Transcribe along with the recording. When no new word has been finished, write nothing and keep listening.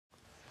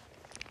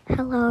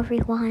Hello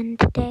everyone,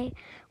 today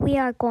we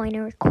are going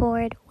to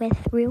record with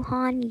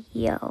Ruhaan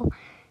Yo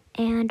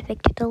and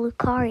Victor The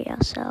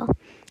Lucario, so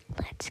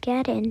let's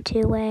get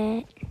into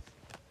it.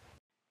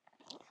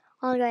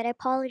 Alright, I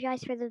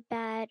apologize for the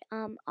bad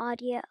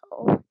audio.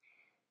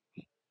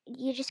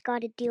 You just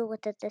gotta deal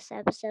with it this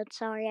episode.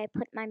 Sorry, I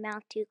put my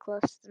mouth too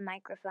close to the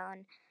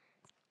microphone.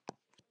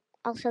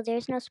 Also,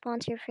 there's no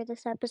sponsor for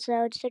this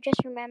episode, so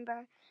just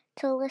remember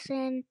to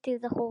listen through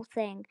the whole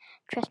thing.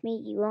 Trust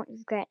me, you won't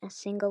regret a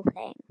single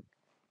thing.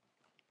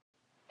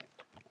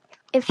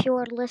 If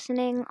you're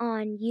listening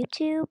on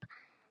YouTube,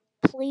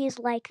 please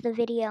like the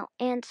video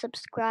and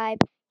subscribe.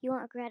 You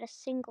won't regret a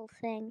single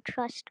thing.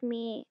 Trust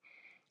me.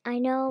 I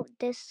know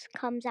this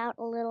comes out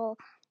a little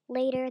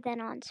later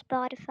than on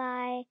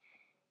Spotify.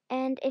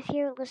 And if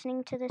you're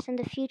listening to this in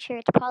the future,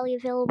 it's probably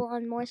available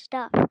on more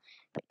stuff.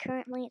 But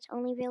currently, it's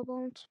only available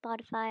on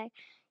Spotify.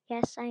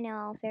 Yes, I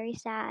know. Very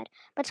sad.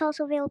 But it's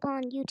also available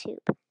on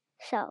YouTube.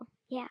 So,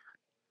 yeah.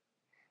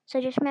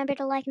 So just remember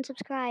to like and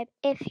subscribe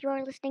if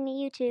you're listening to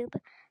YouTube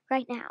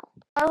right now.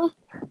 Oh,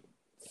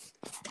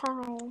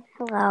 Hi.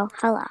 Hello.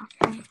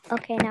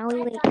 Okay, now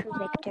we wait for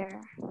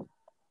Victor.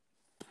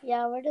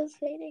 yeah, we're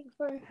just waiting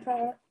for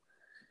her.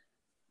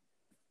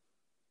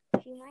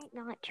 She might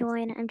not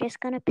join. I'm just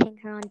gonna ping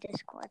her on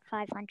Discord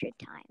 500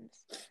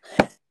 times.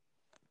 Hey,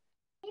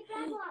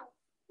 Pablo.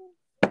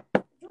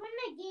 Join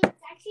my game.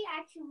 It's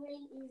actually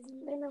really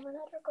easy. I know, we're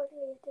not recording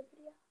a YouTube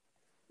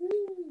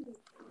video.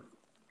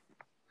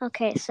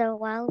 Okay, so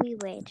while we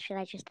wait, should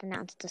I just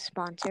announce the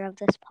sponsor of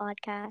this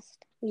podcast?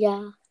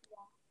 Yeah.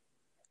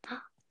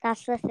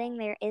 That's the thing,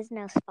 there is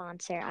no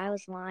sponsor. I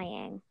was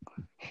lying.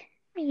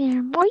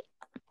 Yeah, boy.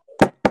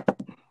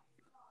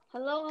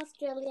 Hello,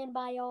 Australian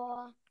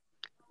bio.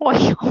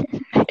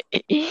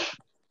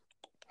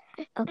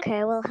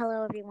 Okay, well,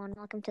 hello everyone.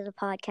 Welcome to the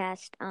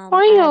podcast. I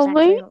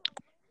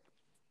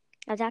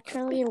was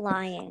actually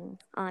lying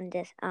on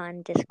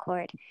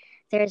Discord.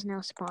 There is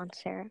no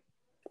sponsor.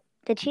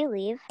 Did she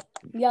leave?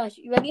 Yeah,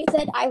 when you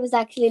said I was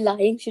actually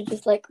lying, she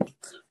just like,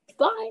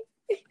 bye.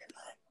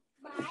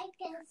 Bye,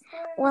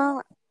 sister.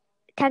 Well,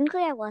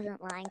 technically I wasn't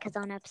lying because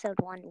on episode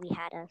 1 we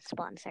had a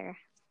sponsor.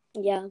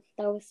 Yeah,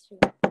 that was true.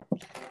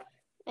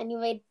 And you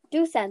made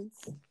 2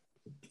 cents.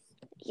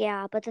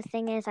 Yeah, but the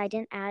thing is I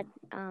didn't add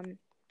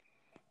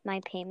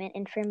my payment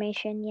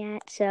information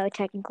yet, so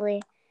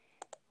technically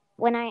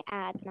when I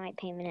add my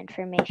payment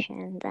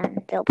information,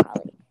 then they'll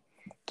probably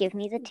give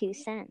me the 2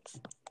 cents.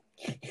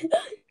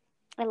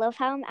 I love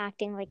how I'm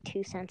acting like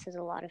 2 cents is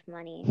a lot of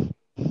money.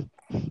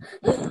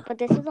 But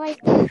this is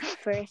like the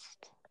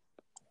first...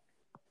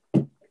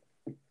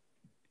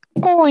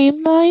 Oi,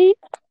 mate.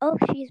 Oh,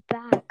 she's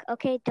back.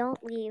 Okay,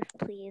 don't leave,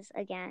 please,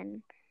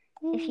 again.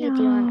 If you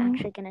do, I'm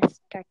actually gonna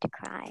start to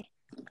cry.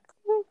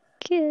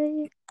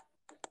 Okay.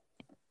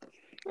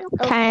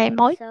 Okay,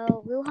 mate.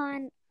 So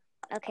Ruhaan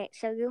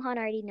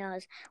already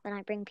knows when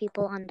I bring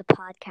people on the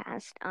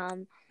podcast.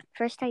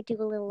 First I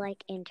do a little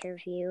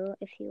interview,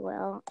 if you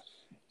will.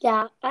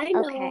 Yeah, I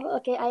know.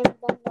 Okay, I've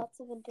done lots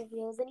of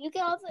interviews, and you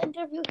can also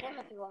interview him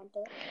if you want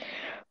to.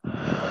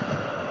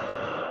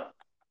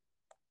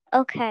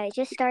 Okay,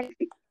 just start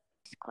this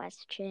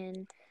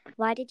question.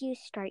 Why did you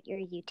start your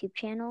YouTube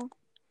channel?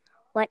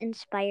 What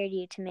inspired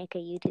you to make a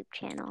YouTube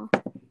channel?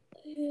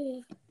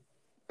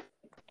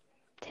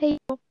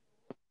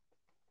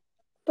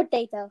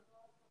 Potato.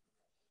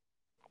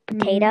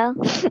 Potato?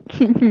 Yes.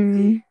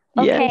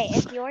 Okay,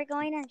 if you're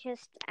going to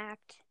just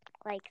act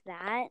like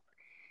that,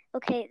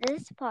 okay,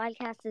 this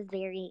podcast is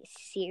very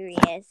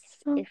serious,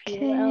 if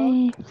you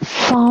will.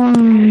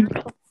 Fine.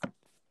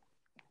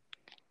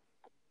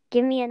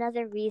 Give me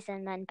another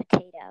reason than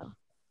potato.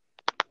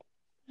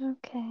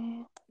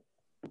 Okay.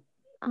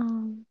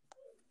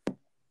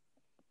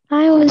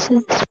 I was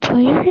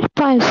inspired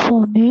by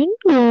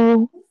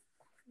flamingo.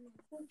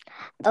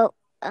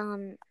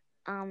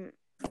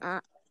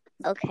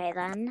 Okay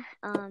then.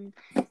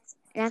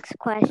 Next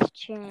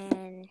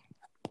question.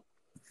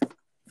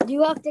 Do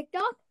you have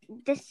TikTok?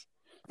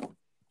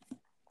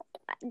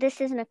 This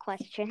isn't a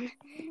question.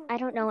 I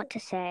don't know what to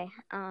say.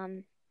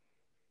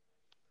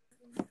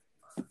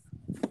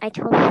 I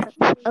told you.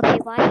 Okay,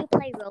 why do you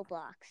play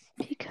Roblox?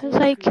 Because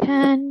I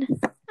can.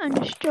 I'm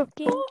just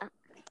joking.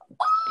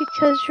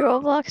 Because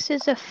Roblox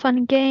is a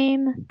fun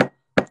game.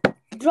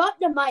 Drop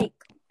the mic.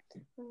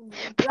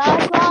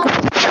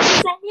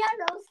 Sanya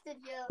roasted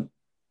you.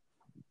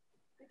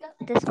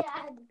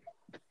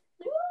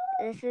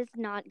 This is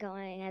not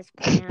going as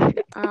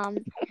planned.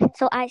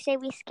 So I say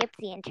we skip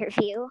the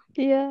interview.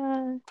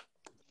 Yeah.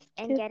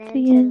 And get into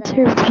the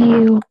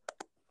interview.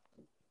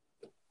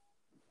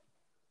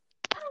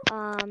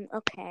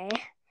 Okay.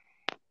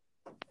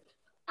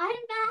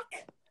 I'm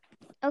back.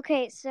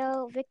 Okay,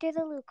 so Victor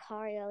The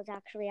Lucario is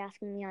actually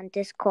asking me on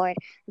Discord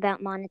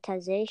about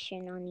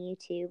monetization on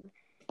YouTube.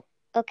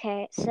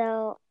 Okay,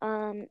 so,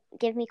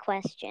 give me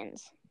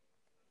questions.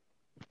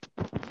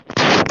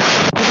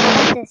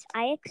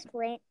 I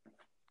explain.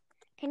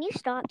 Can you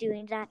stop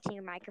doing that to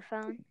your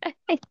microphone?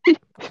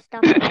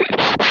 Stop.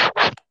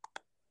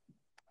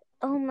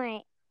 Oh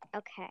my.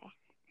 Okay.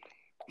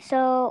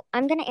 So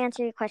I'm going to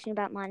answer your question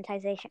about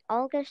monetization.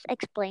 I'll just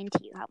explain to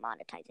you how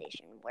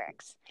monetization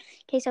works.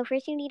 Okay, so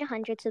first you need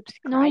 100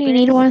 subscribers. No, you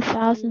need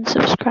 1,000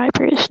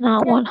 subscribers,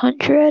 not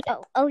 100.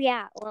 Oh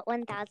yeah, well,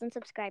 1,000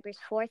 subscribers,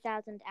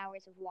 4,000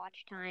 hours of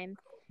watch time,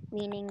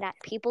 meaning that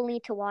people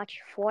need to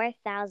watch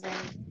 4,000,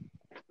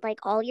 like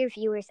all your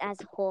viewers as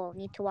a whole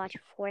need to watch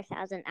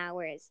 4,000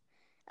 hours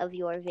of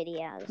your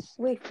videos.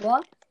 Wait,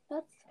 what?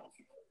 That's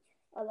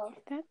a lot.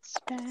 That's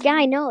bad. Yeah,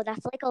 I know,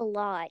 that's like a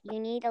lot. You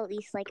need at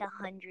least like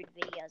 100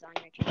 videos on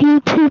your channel.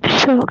 YouTube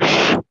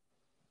sucks.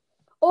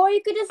 Or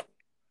you could just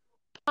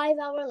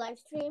 5-hour live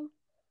stream.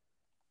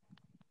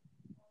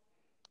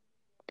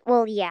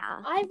 Well,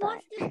 yeah. I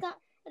watched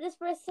this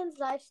person's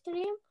live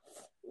stream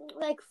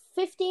like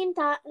 15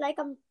 times, like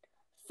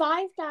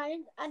 5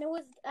 times, and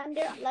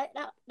they're like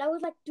that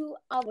was like 2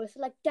 hours,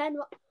 like 10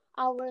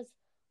 hours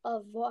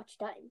of watch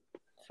time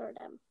for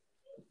them.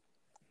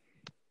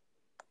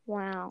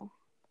 Wow.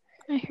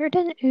 I heard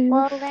an oof.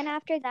 Well, then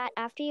after that,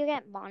 after you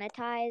get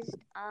monetized,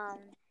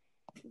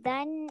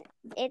 then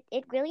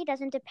it really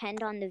doesn't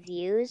depend on the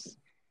views.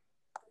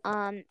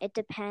 It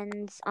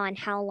depends on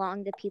how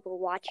long the people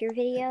watch your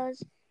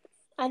videos.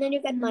 And then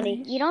you get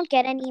money. You don't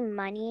get any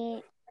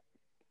money.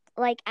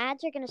 Like,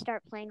 ads are going to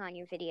start playing on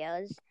your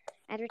videos.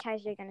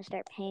 Advertisers are going to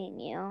start paying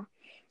you.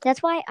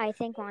 That's why I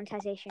think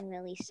monetization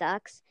really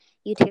sucks.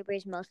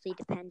 YouTubers mostly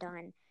depend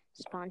on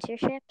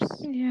sponsorships,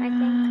 Yeah. I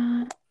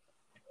think.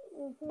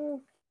 Mm-hmm.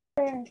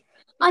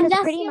 Because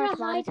pretty much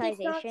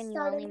monetization, you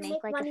only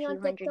make like a few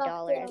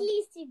 $100s. At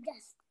least you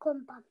just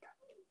compound.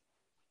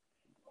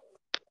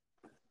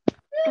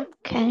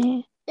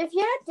 Okay. If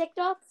you're a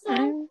TikTok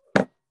star,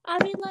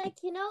 I mean,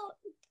 like, you know,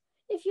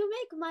 if you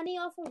make money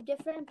off of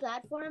different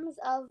platforms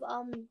of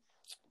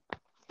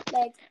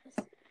like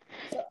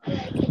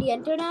the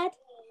internet.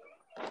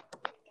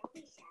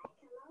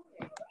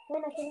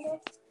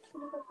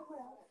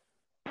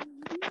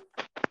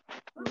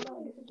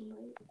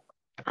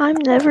 I'm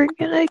never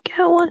gonna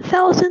get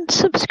 1,000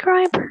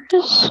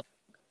 subscribers.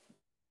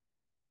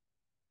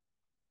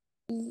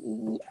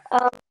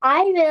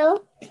 I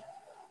will.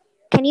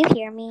 Can you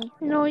hear me?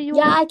 No, you.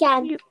 Yeah, I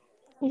can.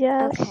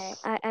 Yes. Okay,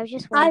 I was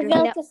just wondering.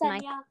 I will,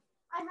 Ksenia.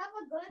 I have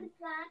a good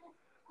plan.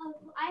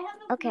 I have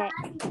a plan.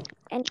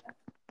 And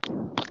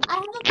I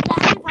have a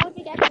plan of how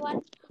to get over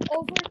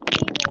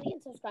 3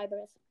 million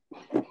subscribers.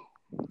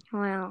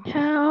 Wow.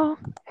 How?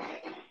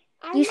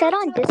 You said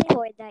on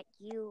Discord that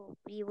you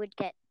would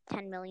get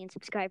 10 million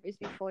subscribers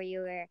before you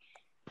were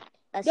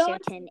a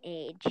certain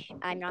age.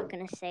 I'm not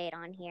going to say it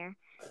on here.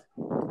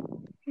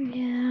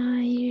 Yeah,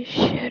 you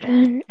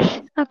shouldn't.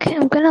 Okay,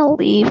 I'm gonna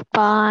leave.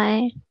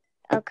 Bye.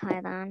 Okay,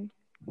 then.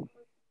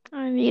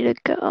 I need to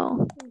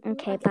go.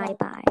 Okay,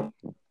 bye-bye.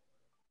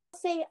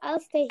 I'll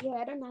stay here.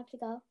 I don't have to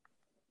go.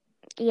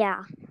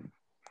 Yeah.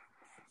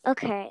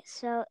 Okay,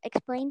 so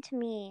explain to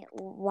me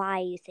why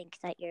you think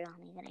that you're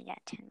only going to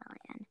get 10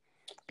 million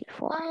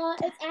before.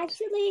 It's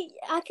actually,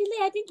 I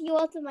think you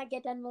also might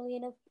get 10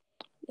 million if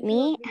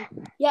me?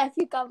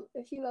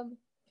 If you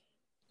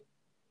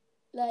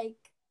like,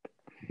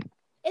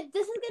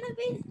 this is gonna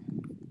be.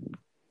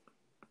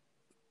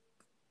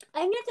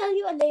 I'm gonna tell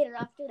you later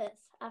after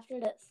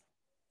this.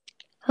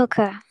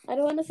 Okay. I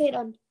don't want to say it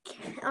on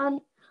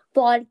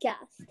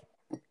podcast.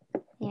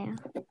 Yeah.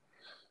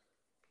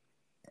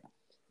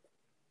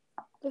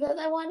 Because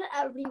I want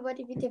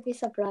everybody to be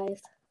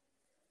surprised.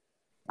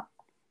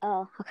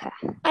 Oh, okay.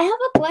 I have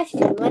a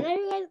question. When are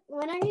you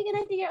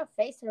gonna do a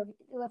face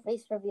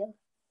reveal?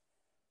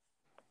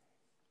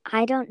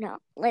 I don't know.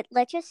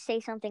 Let's just say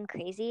something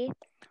crazy.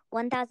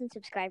 1,000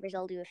 subscribers,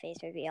 I'll do a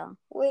face reveal.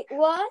 Wait,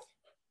 what?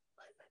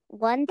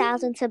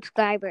 1,000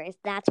 subscribers.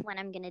 That's when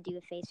I'm gonna do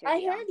a face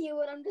reveal. I heard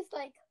you, and I'm just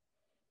like,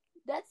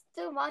 that's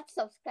too much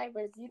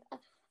subscribers.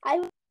 I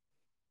would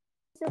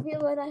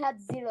reveal when I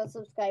had 0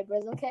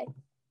 subscribers. Okay.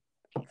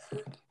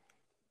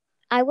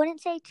 I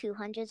wouldn't say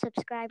 200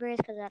 subscribers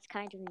because that's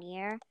kind of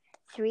near.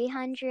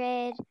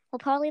 300. We'll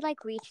probably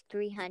reach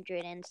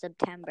 300 in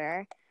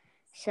September.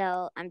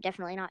 So I'm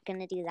definitely not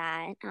gonna do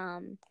that.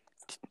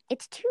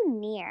 It's too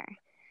near.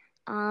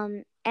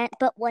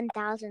 But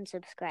 1,000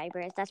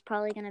 subscribers, that's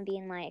probably gonna be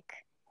in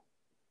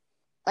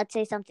let's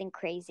say something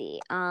crazy.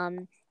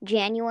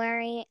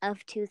 January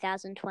of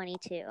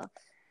 2022.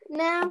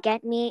 Now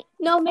get me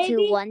maybe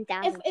to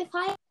 1,000.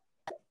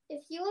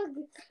 If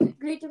you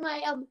agree to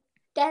my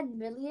 10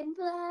 million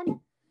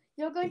plan,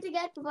 you're going to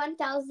get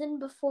 1,000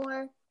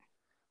 before.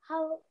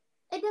 How?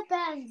 It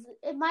depends.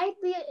 It might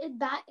be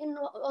back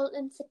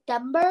in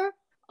September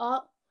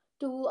or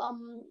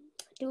to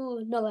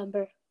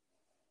November.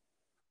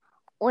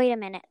 Wait a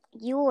minute.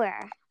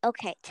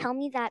 Okay. Tell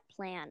me that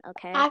plan.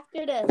 Okay.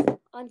 After this,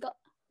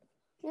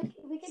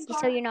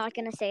 So you're not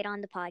gonna say it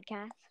on the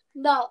podcast?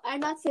 No, I'm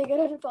not saying it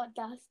on the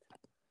podcast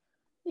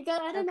because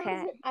I don't know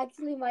if it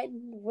actually might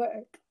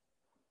work.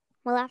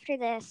 Well, after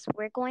this,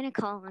 we're going to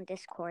call on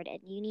Discord, and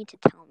you need to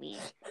tell me.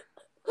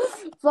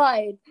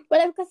 Fine,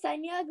 but if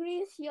Ksenia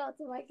agrees, she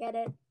also might get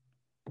it.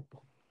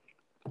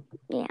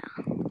 Yeah.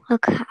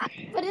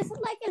 Okay. But it's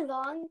like a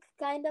long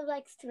kind of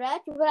like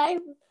stretch.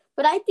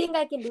 But I think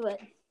I can do it.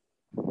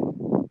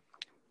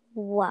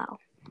 Wow.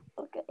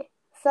 Okay.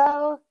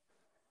 So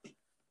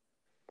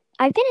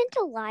I've been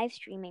into live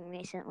streaming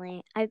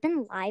recently. I've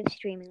been live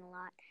streaming a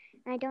lot,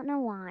 and I don't know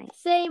why.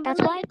 same. That's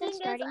But why like, I've the been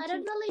thing is, starting I to.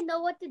 don't really know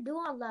what to do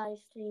on live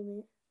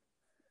streaming.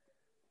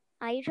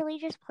 I usually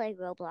just play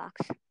Roblox.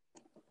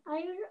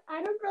 I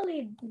don't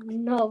really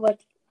know what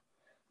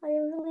I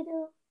usually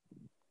do.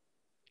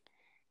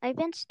 I've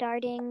been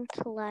starting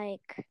to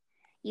like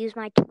use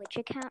my Twitch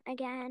account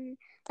again.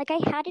 Like I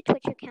had a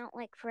Twitch account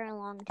like for a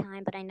long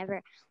time, but I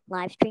never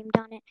live streamed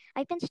on it.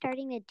 I've been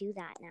starting to do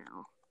that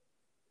now.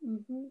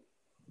 Mm-hmm.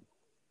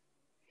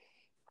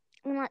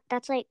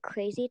 That's like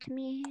crazy to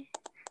me.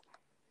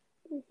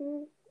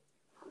 Mm-hmm.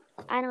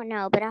 I don't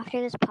know, but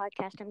after this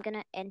podcast, I'm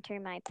gonna enter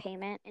my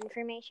payment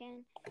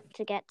information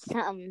to get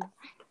some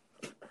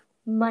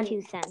Money.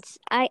 2 cents.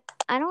 I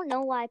don't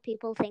know why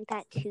people think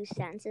that 2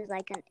 cents is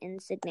like an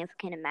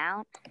insignificant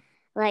amount.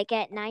 Like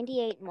get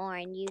 98 more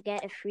and you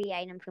get a free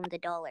item from the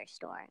dollar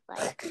store.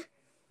 Like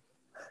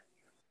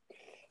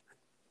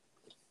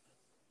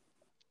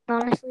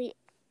honestly,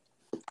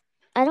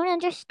 I don't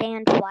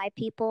understand why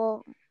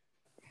people.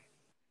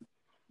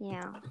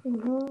 Yeah.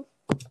 Mm-hmm.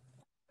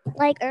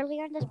 Like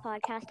earlier in this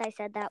podcast, I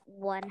said that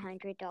 $100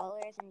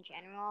 in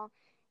general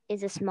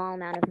is a small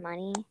amount of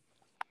money.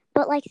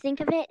 But like think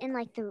of it in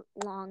like the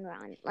long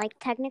run. Like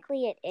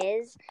technically it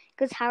is,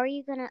 because how are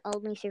you gonna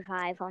only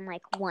survive on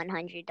like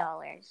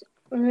 $100?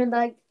 I mean,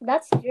 like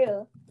that's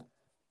true.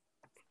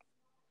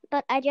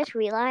 But I just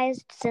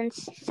realized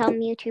since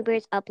some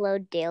YouTubers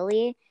upload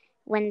daily,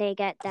 when they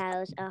get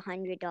those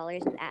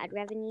 $100 of ad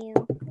revenue,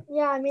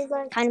 Yeah, I mean,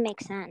 like kind of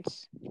makes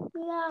sense.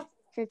 yeah.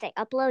 Since they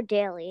upload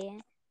daily,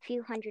 a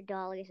few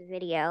 $100 a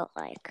video,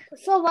 like.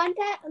 So one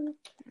time,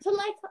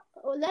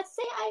 let's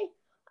say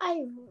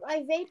I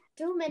wait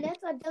 2 minutes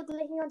until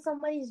clicking on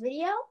somebody's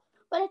video.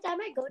 By the time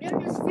I go there,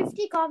 there's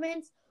 50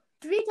 comments,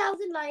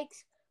 3,000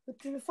 likes,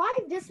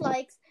 5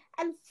 dislikes,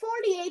 and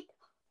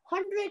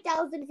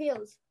 4,800,000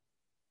 views.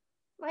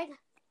 Like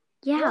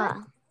Yeah,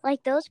 what?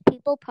 like those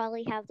people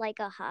probably have like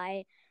a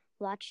high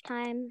watch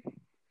time.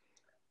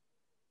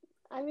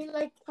 I mean,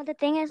 like. But the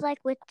thing is, like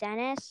with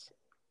Dennis,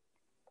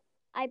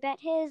 I bet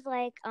his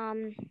like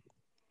I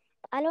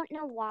don't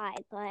know why,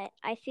 but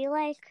I feel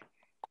like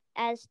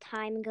as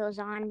time goes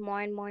on, more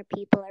and more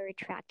people are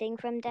retracting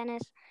from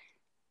Dennis.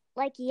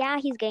 Like, yeah,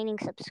 he's gaining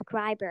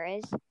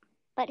subscribers,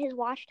 but his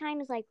watch time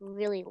is like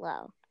really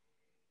low.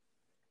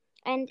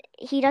 And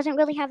he doesn't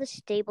really have a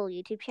stable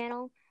YouTube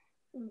channel.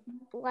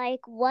 Mm-hmm.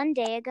 Like 1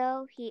 day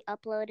ago, he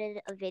uploaded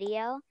a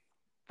video,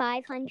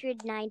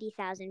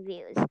 590,000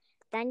 views.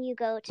 Then you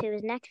go to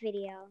his next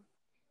video,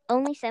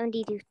 only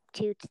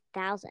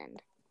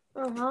 72,000.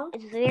 Uh-huh.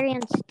 It's very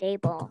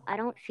unstable. I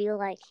don't feel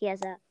like he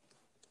has a.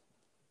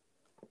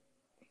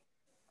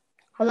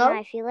 Hello? Yeah,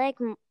 I feel like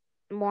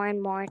more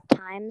and more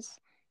times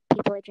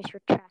people are just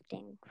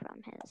retracting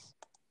from his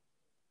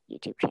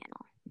YouTube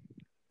channel.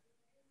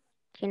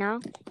 You know?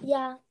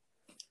 Yeah.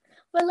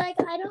 But like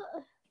I don't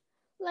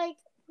like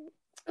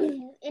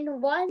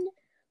in one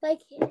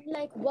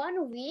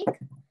 1 week,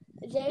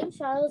 James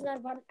Charles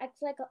got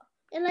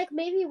in like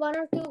maybe 1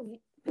 or 2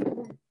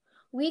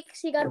 weeks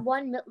he got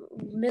 1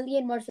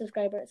 million more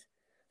subscribers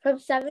from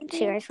 17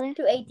 Seriously?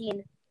 to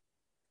 18.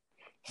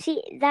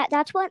 See,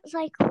 that's what's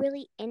like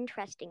really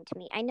interesting to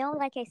me. I know,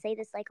 like I say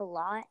this like a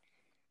lot,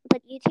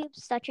 but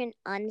YouTube's such an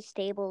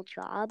unstable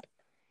job.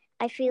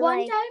 I feel One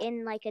like time-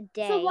 in like a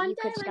day So one you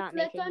could time I stop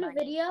clicked making on a money.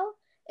 video.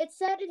 It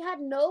said it had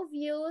no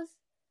views,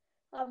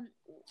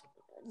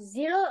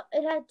 0.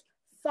 It had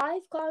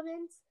 5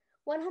 comments,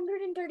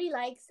 130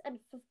 likes, and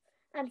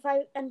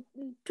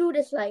 2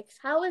 dislikes.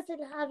 How is it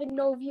having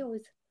no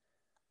views?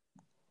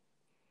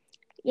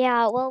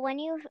 Yeah, well, when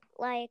you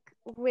like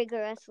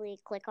rigorously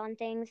click on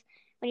things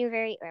when you're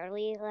very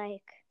early,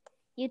 like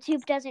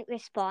YouTube doesn't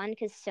respond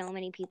because so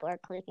many people are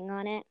clicking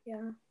on it.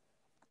 Yeah.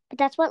 But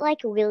that's what like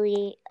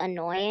really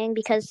annoying,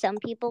 because some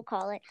people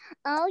call it,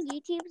 oh,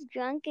 YouTube's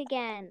drunk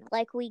again.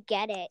 Like we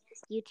get it.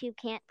 YouTube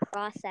can't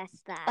process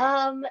that.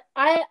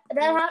 I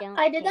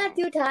don't did that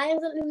care. 2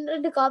 times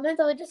in the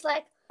comments. I was just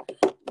like,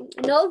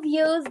 no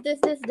views. This.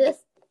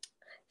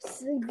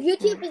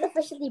 YouTube is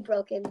officially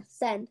broken.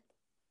 Send.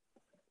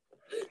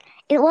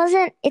 It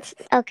wasn't. It's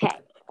okay.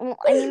 Well,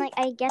 I mean, like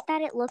I get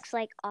that it looks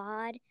like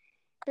odd,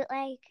 but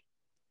like,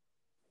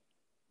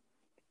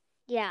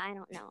 yeah, I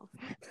don't know.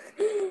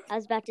 I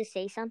was about to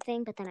say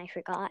something, but then I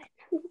forgot.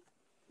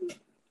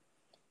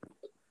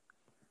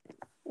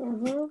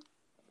 Mm-hmm.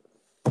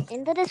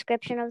 In the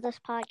description of this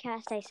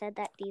podcast, I said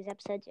that these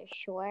episodes are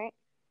short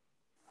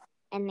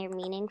and they're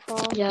meaningful.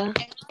 Yeah.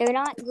 They're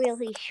not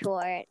really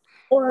short.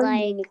 Or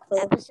Like, meaningful.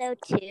 episode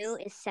 2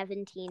 is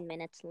 17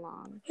 minutes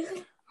long.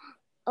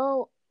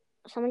 Oh,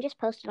 someone just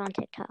posted on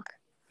TikTok.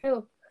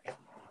 Who?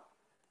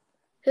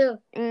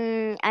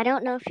 I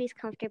don't know if she's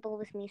comfortable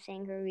with me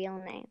saying her real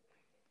name.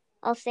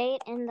 I'll say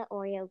it in the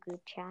Oreo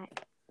group chat.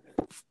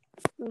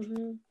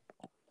 Mm-hmm.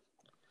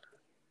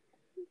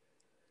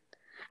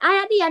 And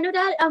at the end of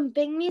that,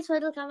 ping me so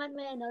it'll come at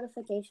my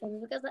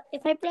notifications. Because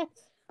if I press,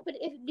 but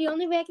if the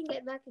only way I can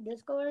get back to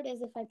Discord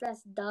is if I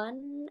press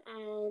done,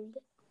 and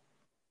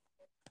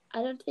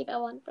I don't think I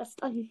want to press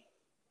done.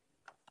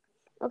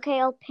 Okay,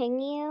 I'll ping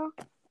you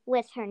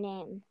with her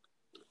name.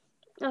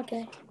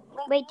 Okay.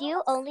 Wait, do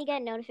you only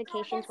get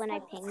notifications when I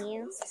ping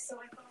you?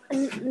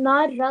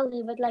 Not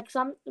really, but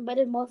but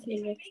it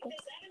mostly works.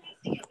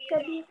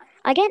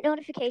 I get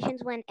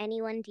notifications when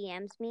anyone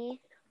DMs me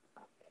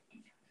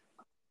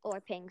or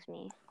pings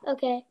me.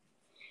 Okay.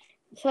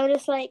 So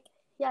just can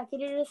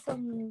you just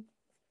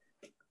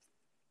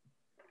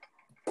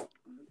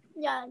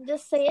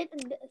just say it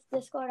in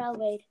Discord. I'll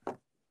wait.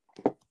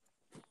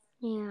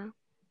 Yeah.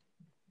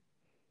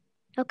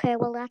 Okay,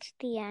 well that's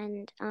the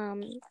end.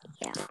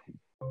 Yeah.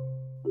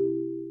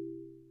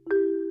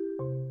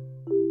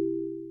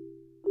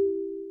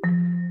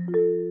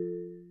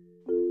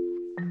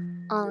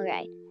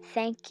 Alright.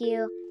 Thank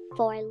you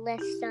for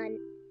listening.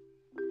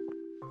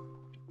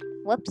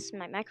 Whoops,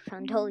 my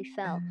microphone totally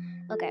fell.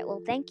 Okay,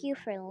 well thank you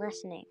for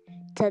listening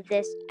to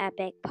this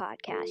epic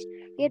podcast.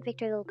 We had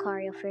Victor The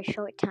Lucario for a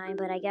short time,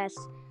 but I guess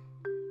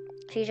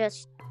she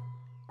just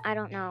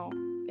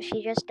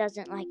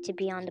doesn't like to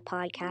be on the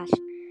podcast.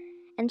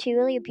 And she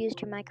really abused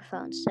her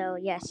microphone, so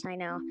yes, I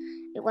know.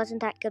 It wasn't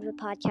that good of a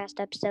podcast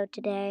episode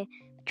today.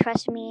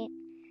 Trust me,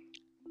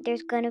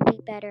 there's gonna be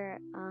better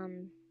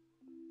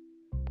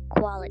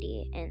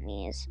quality in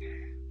these.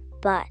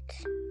 But,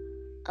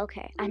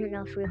 okay, I don't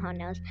know if Ruhaan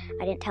knows.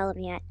 I didn't tell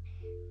him yet.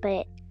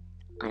 But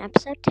on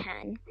episode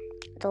 10,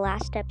 the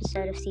last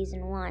episode of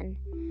season 1,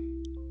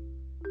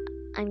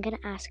 I'm gonna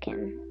ask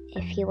him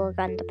if he will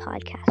run the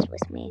podcast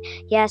with me.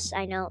 Yes,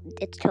 I know,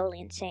 it's totally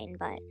insane,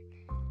 but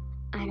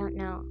I don't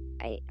know.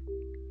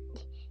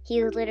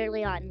 He's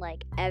literally on,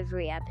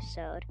 every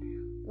episode.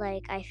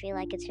 I feel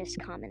like it's just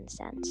common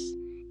sense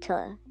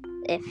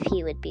if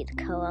he would be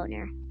the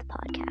co-owner of the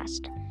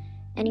podcast.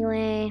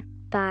 Anyway,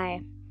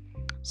 bye.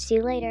 See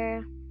you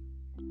later.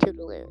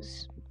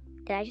 Toodaloos.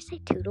 Did I just say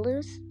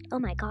toodaloos? Oh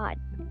my god.